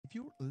if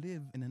you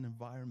live in an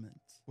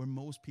environment where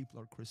most people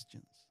are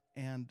Christians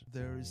and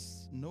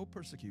there's no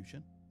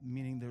persecution,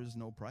 meaning there's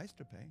no price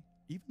to pay,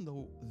 even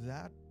though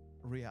that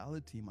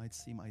reality might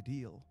seem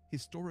ideal,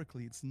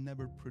 historically it's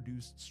never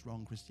produced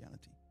strong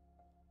Christianity.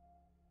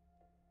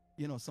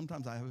 You know,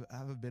 sometimes I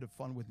have a bit of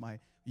fun with my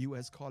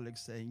US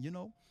colleagues saying, you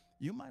know,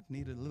 you might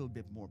need a little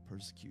bit more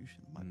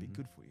persecution. It might be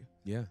good for you.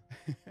 Yeah.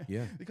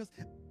 Yeah. Because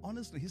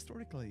honestly,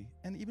 historically,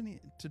 and even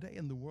today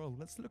in the world,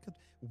 let's look at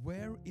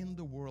where in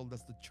the world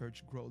does the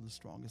church grow the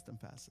strongest and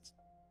fastest.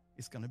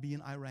 It's going to be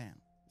in Iran.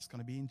 It's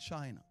going to be in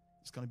China.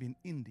 It's going to be in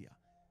India.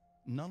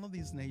 None of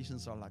these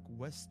nations are like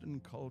Western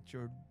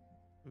cultured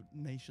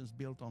nations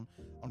built on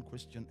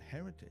Christian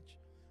heritage.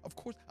 Of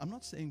course, I'm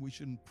not saying we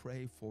shouldn't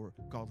pray for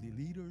godly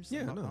leaders.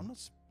 Yeah, I'm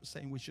not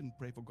saying we shouldn't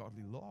pray for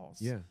godly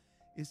laws. Yeah.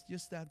 It's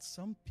just that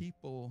some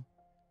people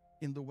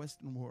in the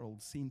Western world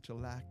seem to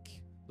lack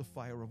the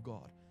fire of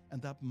God.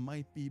 And that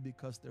might be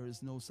because there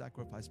is no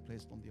sacrifice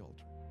placed on the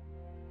altar.